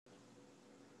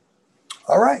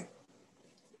All right.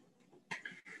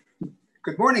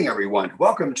 Good morning, everyone.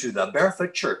 Welcome to the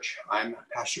Barefoot Church. I'm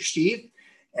Pastor Steve,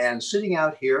 and sitting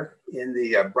out here in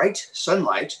the bright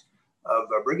sunlight of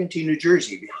Brigantine, New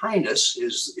Jersey, behind us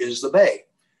is the bay.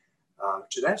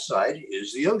 To that side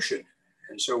is the ocean,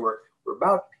 and so we're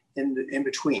about in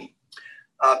between.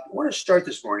 I want to start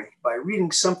this morning by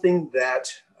reading something that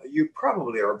you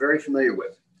probably are very familiar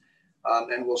with,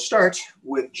 and we'll start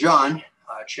with John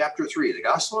chapter 3, the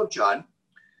Gospel of John,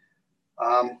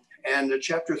 and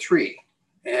chapter 3.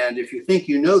 And if you think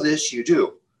you know this, you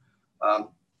do.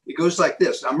 It goes like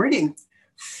this. I'm reading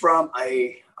from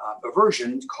a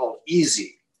version called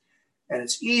Easy. And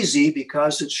it's easy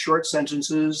because it's short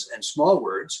sentences and small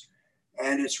words,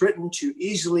 and it's written to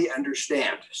easily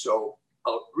understand. So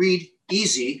I'll read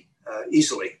easily.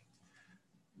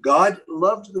 God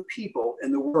loved the people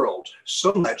in the world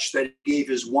so much that he gave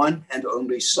his one and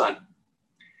only Son.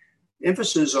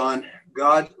 Emphasis on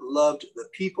God loved the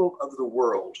people of the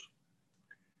world.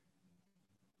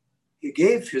 He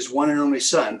gave his one and only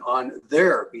Son on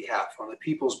their behalf, on the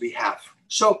people's behalf.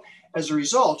 So as a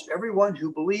result, everyone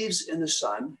who believes in the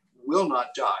Son will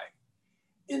not die.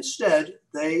 Instead,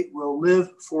 they will live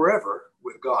forever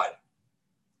with God.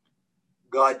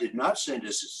 God did not send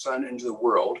his Son into the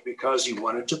world because he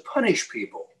wanted to punish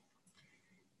people.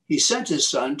 He sent his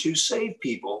Son to save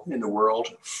people in the world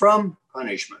from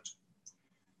punishment.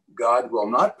 God will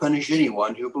not punish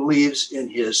anyone who believes in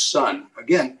his Son.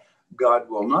 Again, God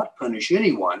will not punish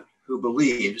anyone who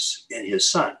believes in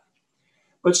his Son.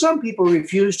 But some people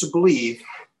refuse to believe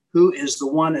who is the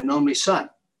one and only Son.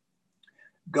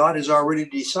 God has already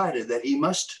decided that he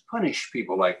must punish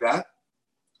people like that.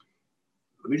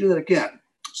 Let me do that again.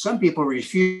 Some people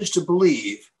refuse to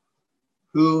believe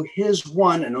who his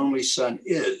one and only Son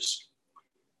is.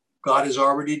 God has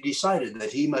already decided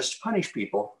that he must punish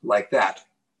people like that.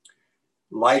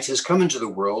 Light has come into the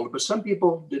world, but some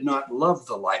people did not love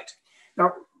the light.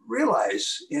 Now,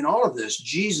 realize in all of this,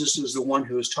 Jesus is the one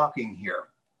who is talking here.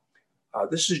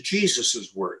 This is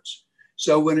Jesus's words.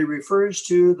 So when he refers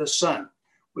to the Son,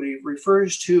 when he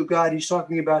refers to God, he's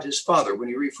talking about his Father. When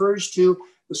he refers to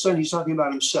the Son, he's talking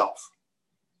about himself.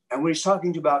 And when he's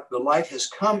talking about the light has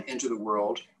come into the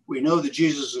world, we know that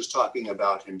Jesus is talking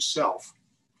about himself.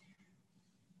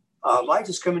 Light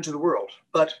has come into the world,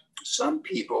 but some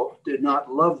people did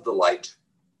not love the light.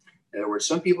 In other words,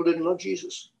 some people didn't love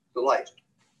Jesus, the light.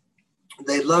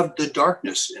 They loved the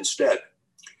darkness instead.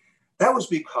 That was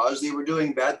because they were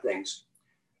doing bad things.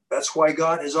 That's why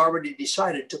God has already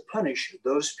decided to punish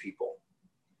those people.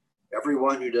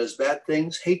 Everyone who does bad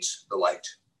things hates the light.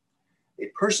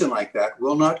 A person like that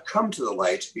will not come to the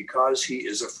light because he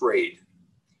is afraid.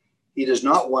 He does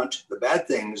not want the bad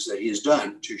things that he has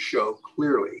done to show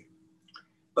clearly.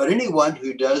 But anyone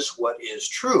who does what is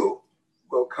true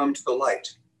will come to the light.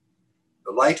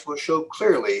 The light will show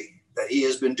clearly that he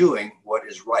has been doing what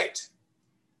is right.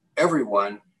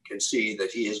 Everyone can see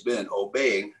that he has been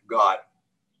obeying God.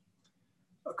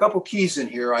 A couple keys in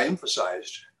here I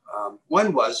emphasized.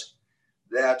 One was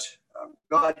that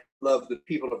God loved the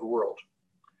people of the world,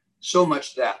 so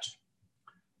much that.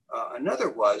 Another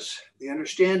was the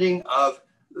understanding of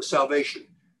the salvation,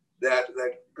 that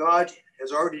God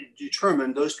has already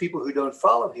determined those people who don't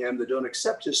follow him, that don't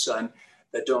accept his Son,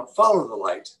 that don't follow the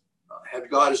light,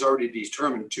 God has already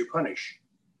determined to punish.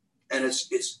 And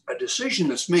it's a decision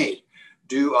that's made.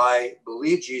 Do I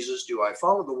believe Jesus? Do I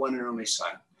follow the one and only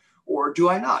Son? Or do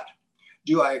I not?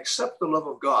 Do I accept the love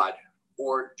of God?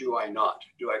 Or do I not?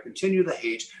 Do I continue the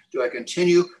hate? Do I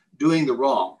continue doing the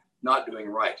wrong, not doing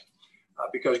right?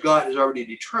 Because God has already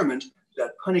determined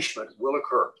that punishment will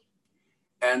occur.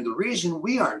 And the reason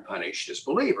we aren't punished as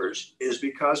believers is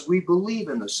because we believe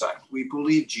in the Son. We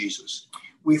believe Jesus.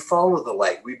 We follow the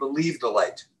light. We believe the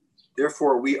light.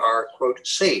 Therefore, we are, quote,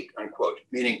 saved, unquote,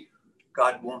 meaning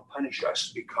God won't punish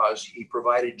us because he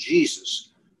provided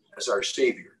Jesus as our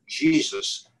Savior,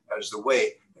 Jesus as the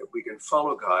way that we can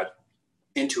follow God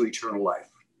into eternal life.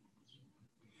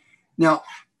 Now,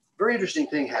 very interesting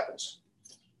thing happens.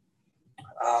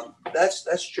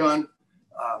 That's John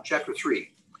chapter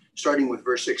 3, starting with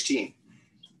verse 16.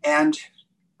 And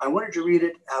I wanted to read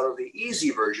it out of the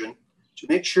easy version to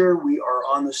make sure we are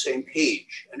on the same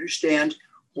page, understand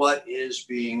what is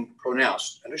being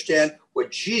pronounced, understand what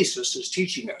Jesus is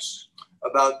teaching us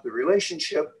about the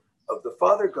relationship of the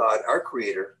Father God, our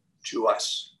Creator, to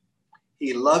us.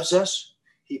 He loves us.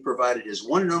 He provided his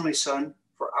one and only Son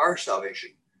for our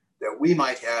salvation, that we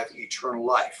might have eternal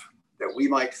life, that we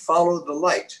might follow the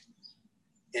light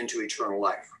into eternal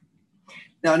life.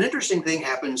 Now, an interesting thing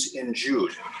happens in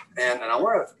Jude, and I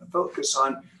want to focus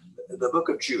on the book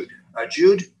of Jude.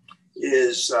 Jude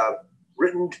is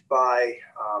written by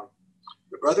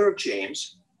the brother of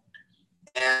James.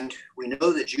 And we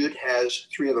know that Jude has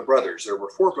three other brothers. There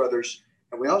were four brothers.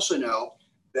 And we also know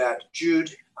that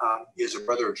Jude is a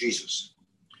brother of Jesus.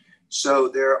 So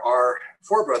there are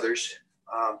four brothers,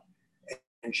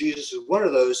 and Jesus is one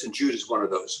of those, and Jude is one of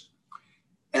those.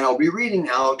 And I'll be reading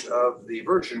out of the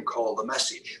version called The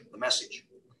Message.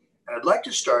 And I'd like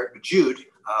to start with Jude,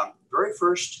 very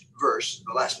first verse,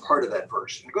 the last part of that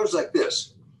verse. And it goes like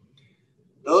this.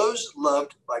 Those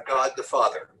loved by God the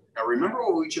Father. Now remember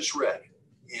what we just read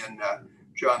in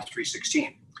John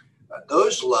 3:16.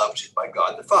 Those loved by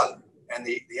God the Father. And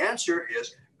the answer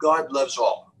is God loves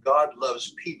all. God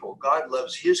loves people. God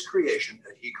loves his creation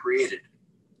that he created.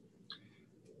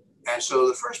 And so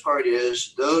the first part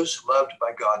is those loved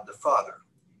by God the Father.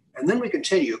 And then we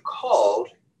continue, called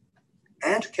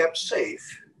and kept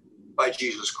safe by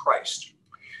Jesus Christ.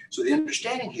 So the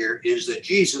understanding here is that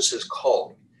Jesus has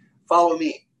called. Follow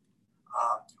me.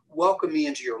 Welcome me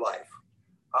into your life.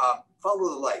 Follow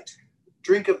the light.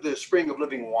 Drink of the spring of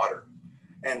living water.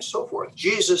 And so forth.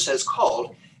 Jesus has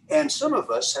called, and some of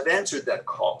us have answered that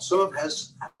call. Some of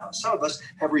us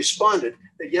have responded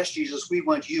that, yes, Jesus, we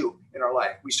want you in our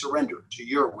life. We surrender to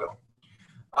your will.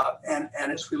 And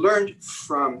as we learned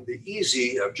from the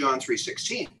easy of John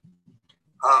 3:16,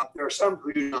 there are some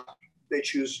who do not. They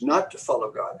choose not to follow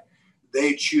God.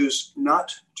 They choose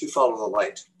not to follow the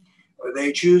light.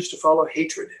 They choose to follow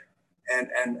hatred and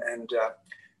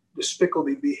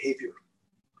despicable behavior.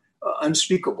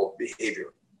 Unspeakable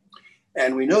behavior.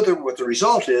 And we know that what the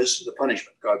result is, the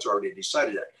punishment. God's already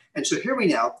decided that. And so here we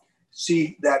now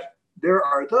see that there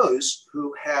are those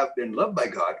who have been loved by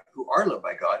God, who are loved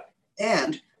by God,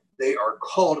 and they are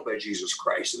called by Jesus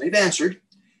Christ, and they've answered,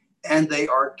 and they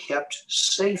are kept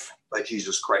safe by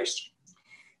Jesus Christ.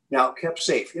 Now, kept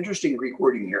safe, interesting Greek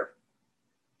wording here.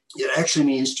 It actually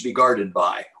means to be guarded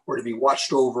by, or to be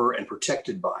watched over and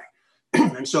protected by.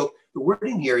 And so the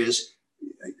wording here is,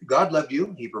 God loved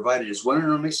you. He provided his one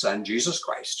and only son, Jesus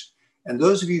Christ. And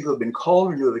those of you who have been called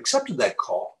and who have accepted that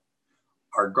call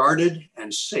are guarded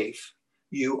and safe.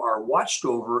 You are watched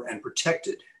over and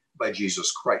protected by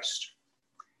Jesus Christ.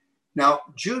 Now,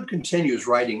 Jude continues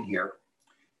writing here,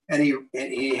 and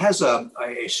he has a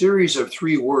series of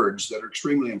three words that are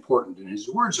extremely important. And his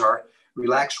words are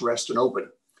relax, rest, and open.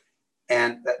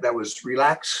 And that was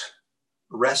relax,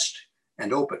 rest,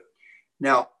 and open.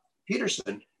 Now,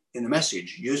 Peterson, in the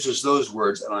Message, uses those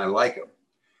words, and I like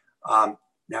them.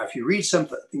 Now, if you read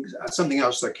something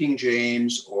else like King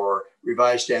James or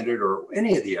Revised Standard or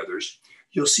any of the others,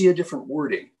 you'll see a different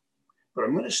wording. But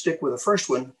I'm going to stick with the first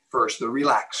one first, the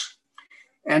relax.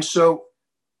 And so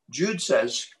Jude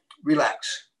says,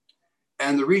 relax.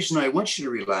 And the reason I want you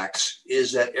to relax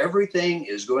is that everything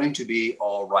is going to be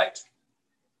all right.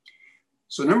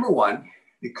 So number one,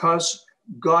 because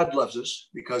God loves us,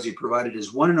 because he provided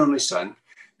his one and only son,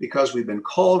 because we've been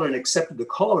called and accepted the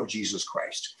call of Jesus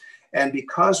Christ, and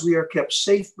because we are kept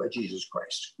safe by Jesus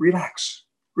Christ. Relax,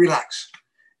 relax.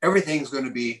 Everything's going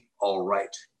to be all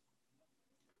right.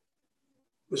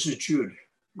 This is Jude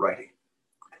writing.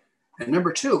 And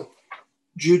number two,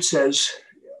 Jude says,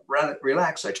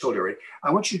 relax, I told you already.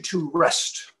 I want you to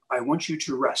rest. I want you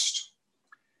to rest.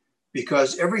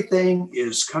 Because everything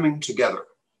is coming together.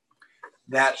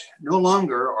 That no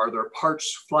longer are there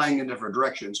parts flying in different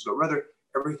directions, but rather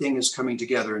everything is coming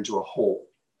together into a whole.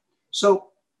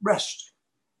 So rest,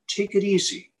 take it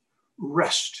easy,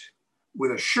 rest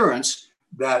with assurance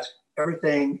that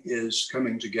everything is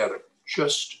coming together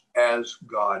just as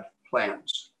God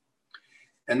plans.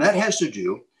 And that has to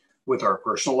do with our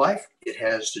personal life. It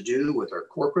has to do with our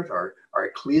corporate, our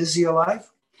ecclesia life.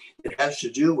 It has to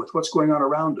do with what's going on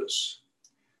around us.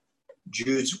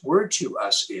 Jude's word to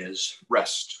us is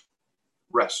rest,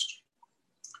 rest.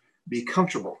 Be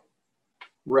comfortable,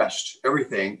 rest.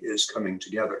 Everything is coming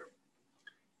together.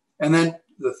 And then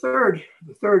the third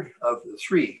of the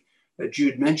three that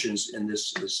Jude mentions in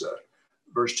this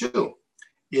verse 2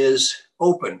 is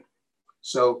open.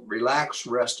 So relax,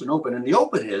 rest, and open. And the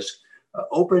open is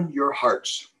open your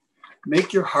hearts.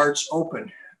 Make your hearts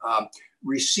open.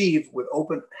 Receive with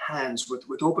open hands, with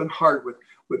open heart,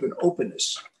 with an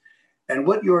openness. And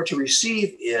what you are to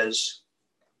receive is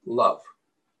love.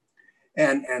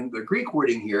 And the Greek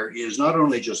wording here is not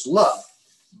only just love,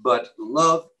 but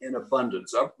love in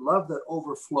abundance, love that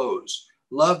overflows,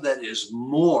 love that is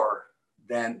more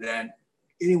than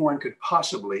anyone could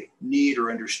possibly need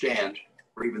or understand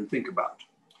or even think about.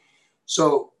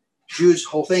 So Jude's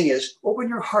whole thing is open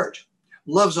your heart.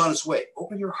 Love's on its way.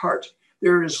 Open your heart.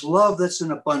 There is love that's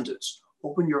in abundance.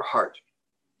 Open your heart.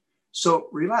 So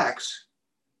relax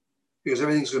because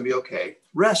everything's going to be okay.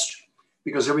 Rest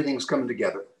because everything's coming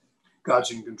together.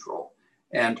 God's in control.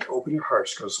 And open your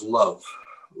hearts because love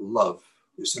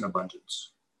is in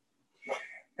abundance.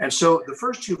 And so the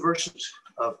first two verses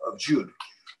of Jude,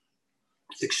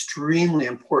 it's extremely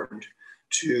important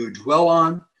to dwell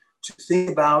on, to think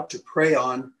about, to pray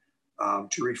on,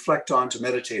 to reflect on, to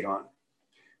meditate on.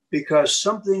 Because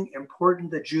something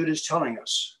important that Jude is telling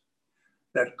us,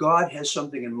 that God has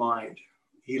something in mind.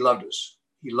 He loved us.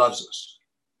 He loves us.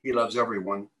 He loves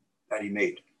everyone that he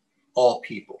made. All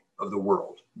people of the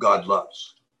world, God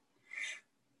loves.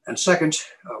 And second,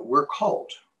 we're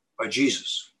called by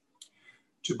Jesus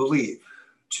to believe,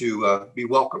 to be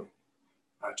welcome,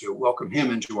 to welcome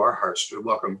him into our hearts, to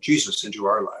welcome Jesus into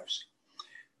our lives.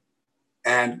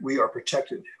 And we are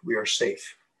protected. We are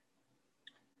safe.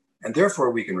 And therefore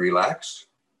we can relax,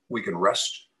 we can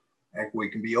rest, and we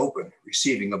can be open,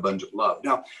 receiving abundant love.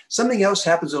 Now, something else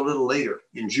happens a little later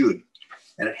in Jude,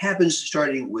 and it happens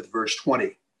starting with verse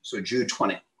 20. So Jude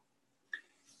 20.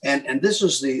 And this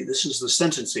is the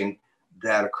sentencing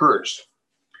that occurs.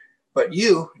 But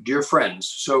you, dear friends,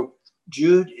 so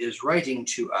Jude is writing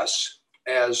to us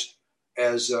as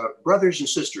brothers and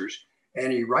sisters,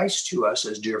 and he writes to us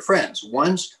as dear friends,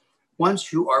 ones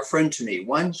who are friend to me,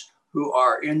 ones who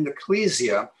are in the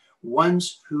ecclesia,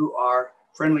 ones who are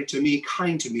friendly to me,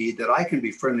 kind to me, that I can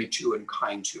be friendly to and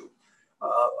kind to,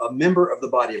 a member of the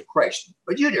body of Christ.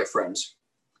 But you, dear friends,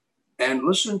 and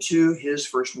listen to his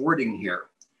first wording here,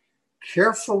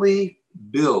 carefully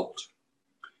build.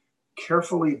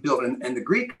 And the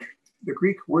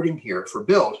Greek wording here for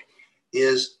build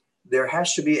is there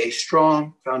has to be a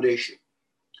strong foundation.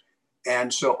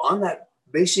 And so on that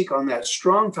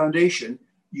strong foundation,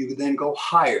 you then go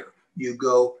higher, you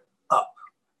go up,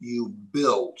 you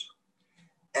build.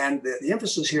 And the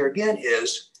emphasis here again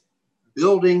is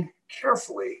building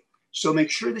carefully. So make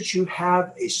sure that you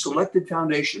have a selected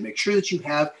foundation. Make sure that you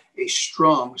have a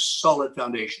strong, solid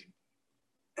foundation.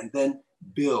 And then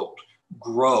build,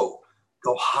 grow,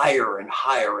 go higher and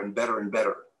higher and better and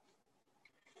better.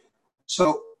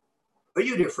 So, but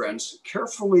you, dear friends,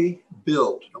 carefully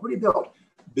build. Now, what do you build?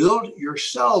 Build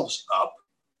yourselves up.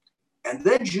 And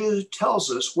then Jude tells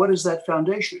us, what is that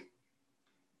foundation?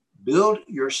 Build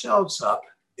yourselves up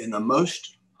in the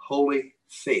most holy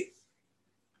faith.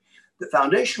 The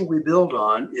foundation we build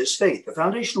on is faith. The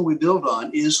foundation we build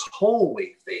on is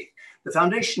holy faith. The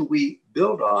foundation we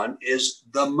build on is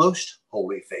the most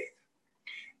holy faith.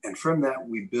 And from that,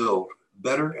 we build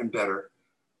better and better,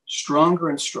 stronger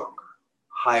and stronger,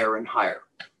 higher and higher.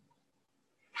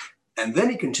 And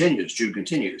then Jude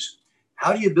continues,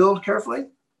 how do you build carefully?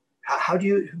 How do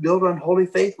you build on holy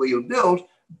faith? Well, you build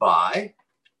by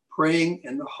praying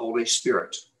in the Holy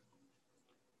Spirit.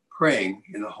 Praying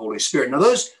in the Holy Spirit. Now,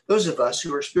 those of us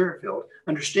who are Spirit-filled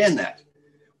understand that.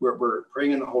 We're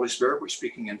praying in the Holy Spirit. We're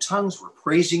speaking in tongues. We're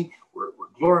praising. We're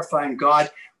glorifying God.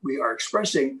 We are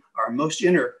expressing our most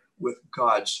inner with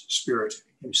God's Spirit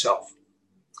himself.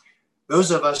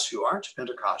 Those of us who aren't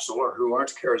Pentecostal or who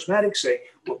aren't charismatic say,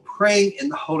 well, praying in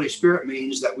the Holy Spirit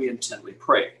means that we intently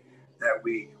pray, that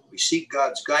we seek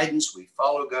God's guidance, we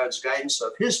follow God's guidance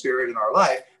of his Spirit in our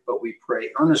life, but we pray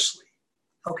earnestly.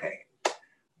 Okay,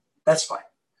 that's fine.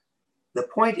 The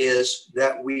point is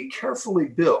that we carefully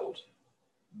built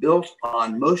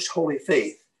on most holy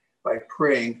faith by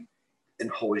praying in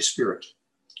Holy Spirit.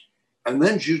 And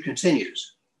then Jude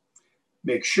continues,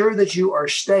 make sure that you are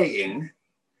staying.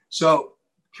 So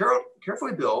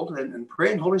carefully build and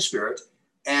pray in Holy Spirit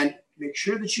and make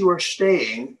sure that you are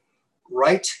staying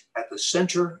right at the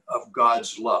center of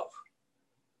God's love.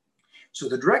 So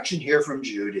the direction here from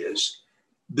Jude is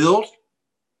build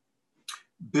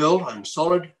on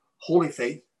solid holy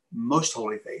faith, most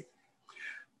holy faith.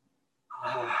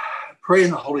 Pray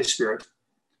in the Holy Spirit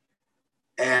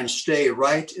and stay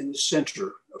right in the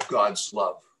center of God's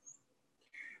love.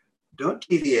 Don't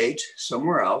deviate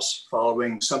somewhere else,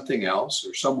 following something else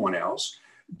or someone else.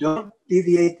 Don't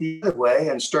deviate the other way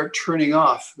and start turning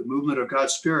off the movement of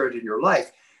God's Spirit in your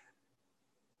life,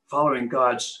 following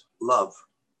God's love.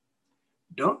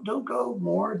 Don't go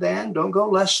more than, don't go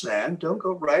less than, don't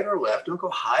go right or left, don't go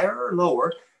higher or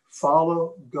lower.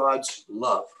 Follow God's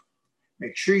love.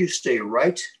 Make sure you stay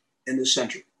right in the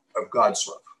center of God's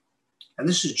love. And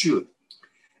this is Jude.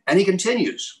 And he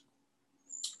continues,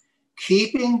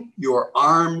 keeping your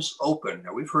arms open.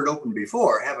 Now, we've heard open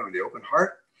before, haven't we? The open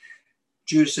heart.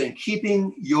 Jude is saying,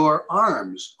 keeping your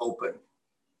arms open.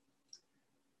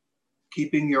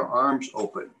 Keeping your arms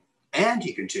open. And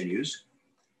he continues,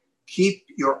 keep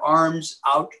your arms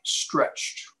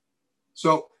outstretched.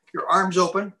 So your arms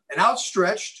open and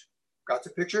outstretched. Got the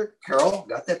picture? Carol,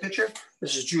 got that picture?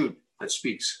 This is Jude. that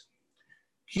speaks.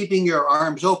 Keeping your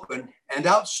arms open and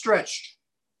outstretched,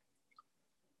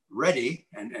 ready,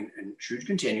 and Jude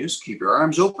continues, keep your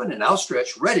arms open and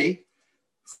outstretched, ready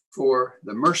for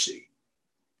the mercy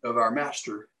of our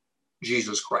Master,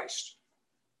 Jesus Christ.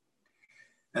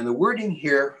 And the wording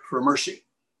here for mercy,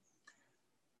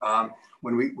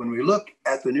 when we look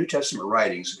at the New Testament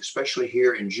writings, especially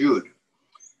here in Jude,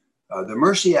 the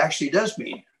mercy actually does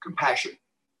mean compassion.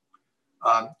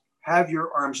 Have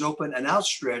your arms open and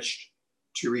outstretched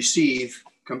to receive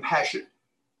compassion,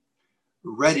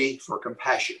 ready for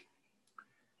compassion.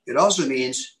 It also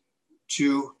means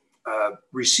to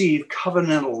receive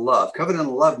covenantal love.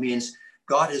 Covenantal love means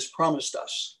God has promised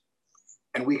us,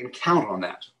 and we can count on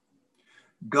that.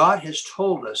 God has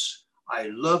told us, I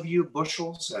love you,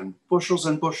 bushels and bushels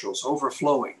and bushels,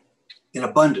 overflowing in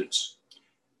abundance.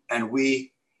 And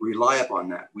we rely upon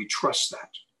that. We trust that.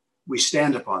 We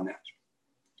stand upon that.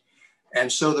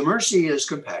 And so the mercy is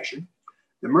compassion.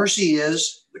 The mercy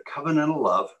is the covenantal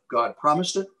love. God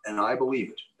promised it, and I believe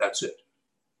it. That's it.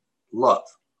 Love.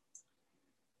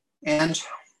 And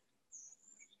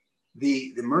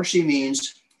the mercy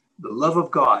means the love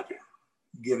of God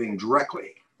giving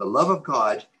directly, the love of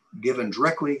God given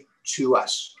directly to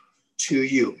us, to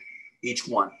you, each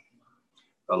one.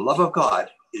 The love of God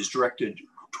is directed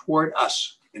toward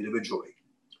us individually.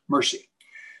 Mercy.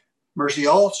 Mercy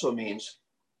also means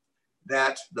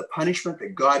that the punishment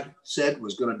that God said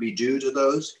was going to be due to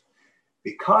those,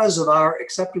 because of our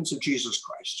acceptance of Jesus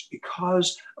Christ,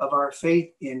 because of our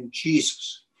faith in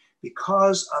Jesus,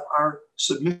 because of our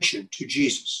submission to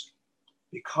Jesus,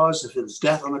 because of his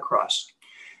death on the cross,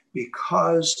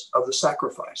 because of the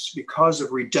sacrifice, because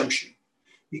of redemption,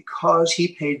 because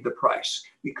he paid the price,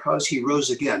 because he rose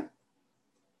again,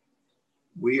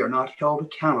 we are not held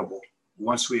accountable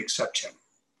once we accept him.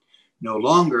 No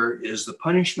longer is the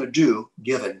punishment due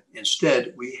given.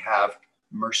 Instead, we have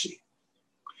mercy.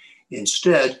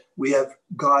 Instead, we have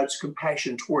God's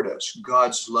compassion toward us,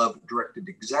 God's love directed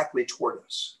exactly toward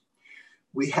us.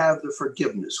 We have the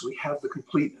forgiveness, we have the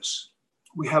completeness,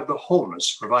 we have the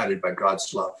wholeness provided by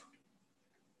God's love.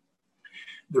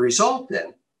 The result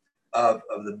then of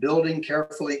the building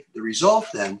carefully, the result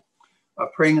then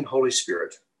of praying in Holy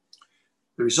Spirit,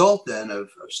 the result then of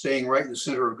staying right in the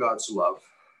center of God's love,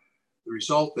 the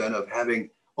result then of having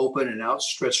open and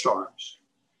outstretched arms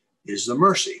is the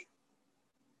mercy,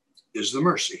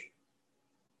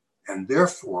 and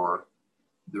therefore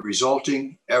the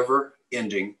resulting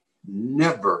ever-ending,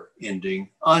 never-ending,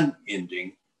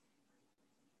 unending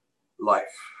life.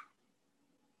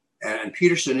 And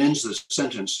Peterson ends this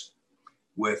sentence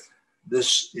with,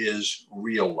 this is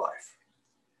real life.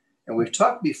 And we've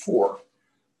talked before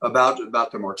about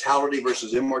the mortality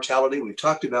versus immortality. We've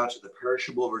talked about the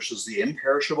perishable versus the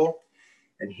imperishable.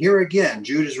 And here again,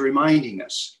 Jude is reminding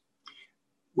us,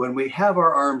 when we have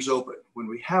our arms open, when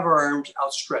we have our arms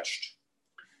outstretched,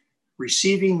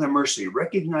 receiving the mercy,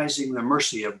 recognizing the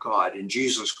mercy of God in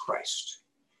Jesus Christ,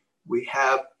 we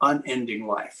have unending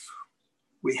life.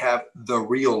 We have the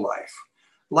real life.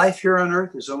 Life here on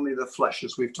earth is only the flesh,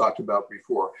 as we've talked about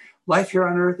before. Life here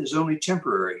on earth is only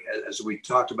temporary, as we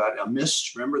talked about a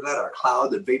mist. Remember that, a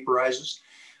cloud that vaporizes?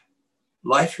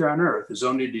 Life here on earth is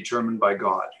only determined by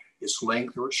God, its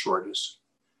length or its shortness,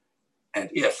 and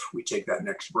if we take that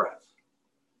next breath.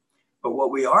 But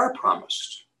what we are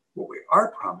promised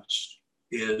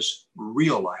is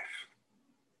real life.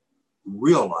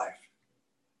 Real life.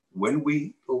 When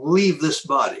we leave this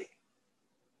body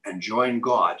and join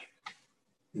God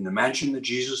in the mansion that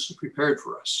Jesus has prepared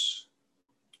for us,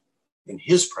 in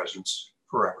his presence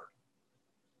forever.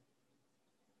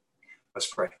 Let's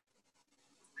pray.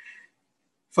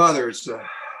 Father, it's a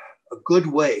good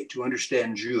way to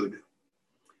understand Jude,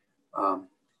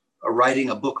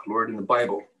 writing a book, Lord, in the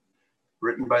Bible,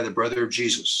 written by the brother of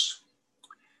Jesus.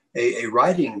 A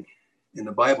writing in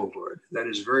the Bible, Lord, that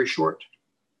is very short.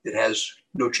 It has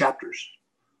no chapters.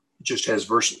 It just has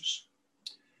verses.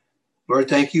 Lord,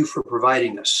 thank you for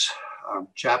providing us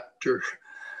chapter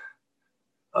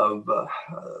of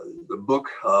the book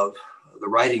of the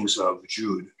writings of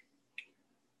Jude.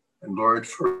 And Lord,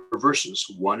 for verses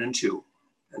 1 and 2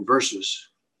 and verses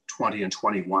 20 and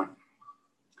 21.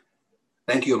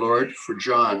 Thank you, Lord, for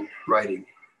John writing,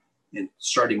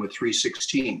 starting with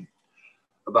 3:16,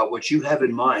 about what you have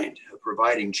in mind of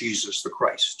providing Jesus the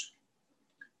Christ.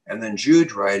 And then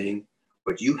Jude writing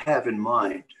what you have in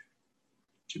mind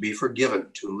to be forgiven,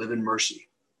 to live in mercy,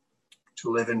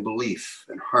 to live in belief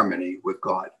and harmony with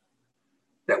God,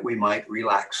 that we might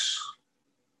relax,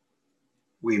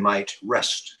 we might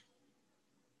rest,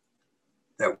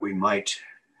 that we might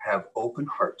have open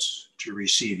hearts to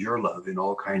receive your love in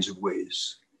all kinds of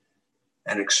ways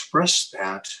and express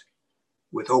that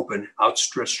with open,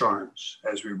 outstretched arms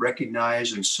as we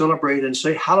recognize and celebrate and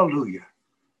say hallelujah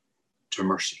to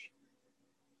mercy.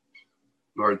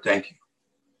 Lord, thank you.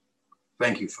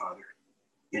 Thank you, Father.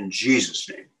 In Jesus'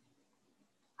 name,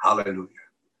 hallelujah.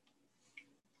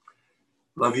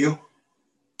 Love you.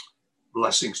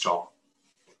 Blessings to all.